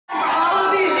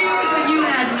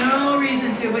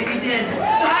to, but you did.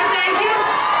 So I thank you.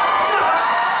 So,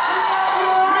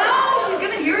 no, she's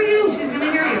gonna hear you. She's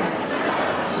gonna hear you.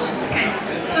 Okay,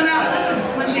 so now listen,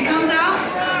 when she comes out,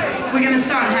 we're gonna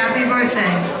start happy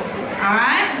birthday. All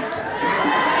right?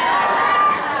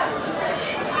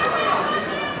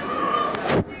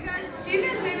 Do you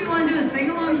guys maybe want to do a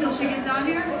sing-along until she gets out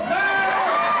here?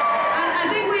 I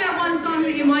think we have one song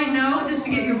that you might know just to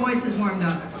get your voices warmed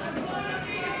up.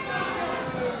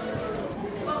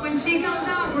 But when she comes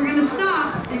out, we're gonna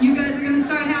stop and you guys are gonna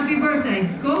start happy birthday.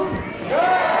 Cool?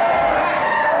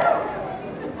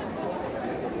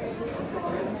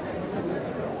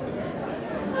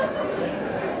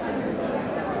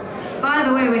 By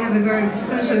the way, we have a very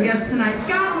special guest tonight.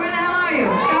 Scott, where the hell are you?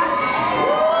 Scott?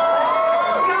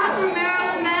 Scott from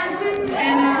Marilyn Manson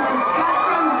and Scott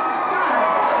from Scott.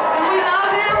 And we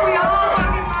love him. We all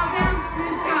fucking love him.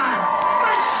 Here's Scott.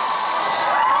 But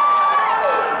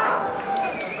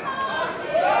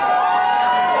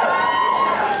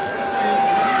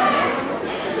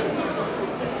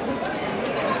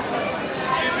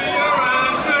Give me your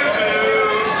answer to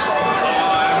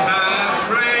I'm half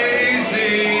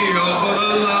crazy. For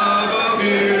the love of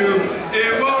you,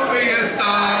 it won't be a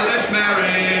stylish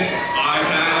marriage. I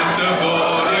can't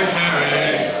afford a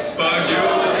carriage, but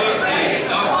you'll look me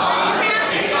up on the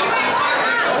seat.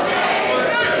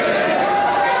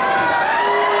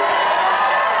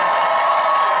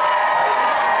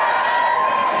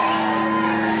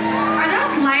 are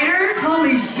those lighters?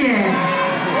 Holy shit.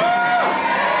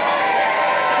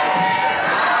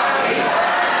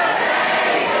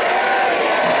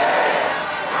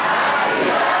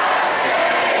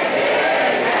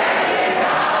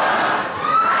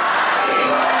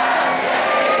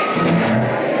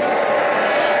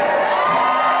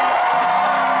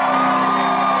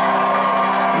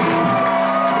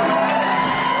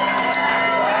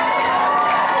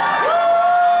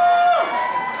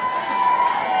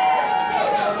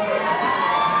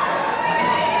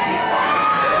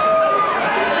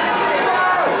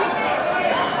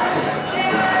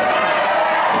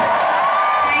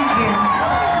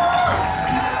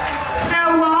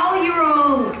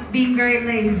 Very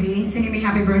lazy, singing me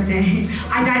happy birthday,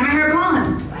 I dyed my hair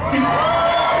blonde.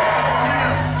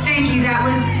 Thank you, that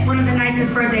was one of the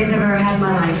nicest birthdays I've ever had in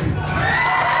my life.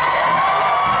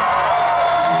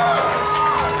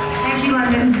 Thank you,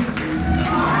 London.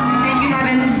 Thank you,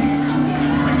 Heaven.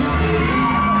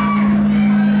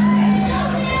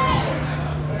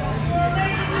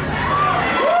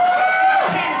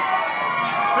 Kiss,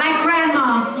 like grandma.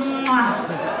 Mwah.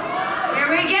 Here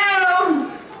we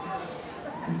go.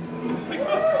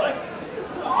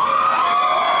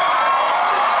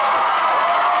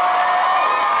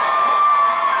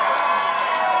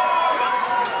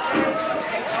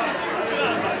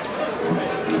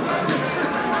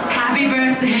 Happy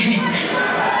birthday.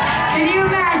 Can you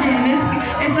imagine?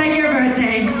 It's like your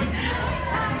birthday.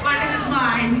 But this is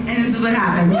mine, and this is what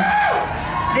happens.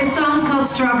 This song's called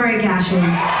Strawberry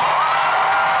Gashes.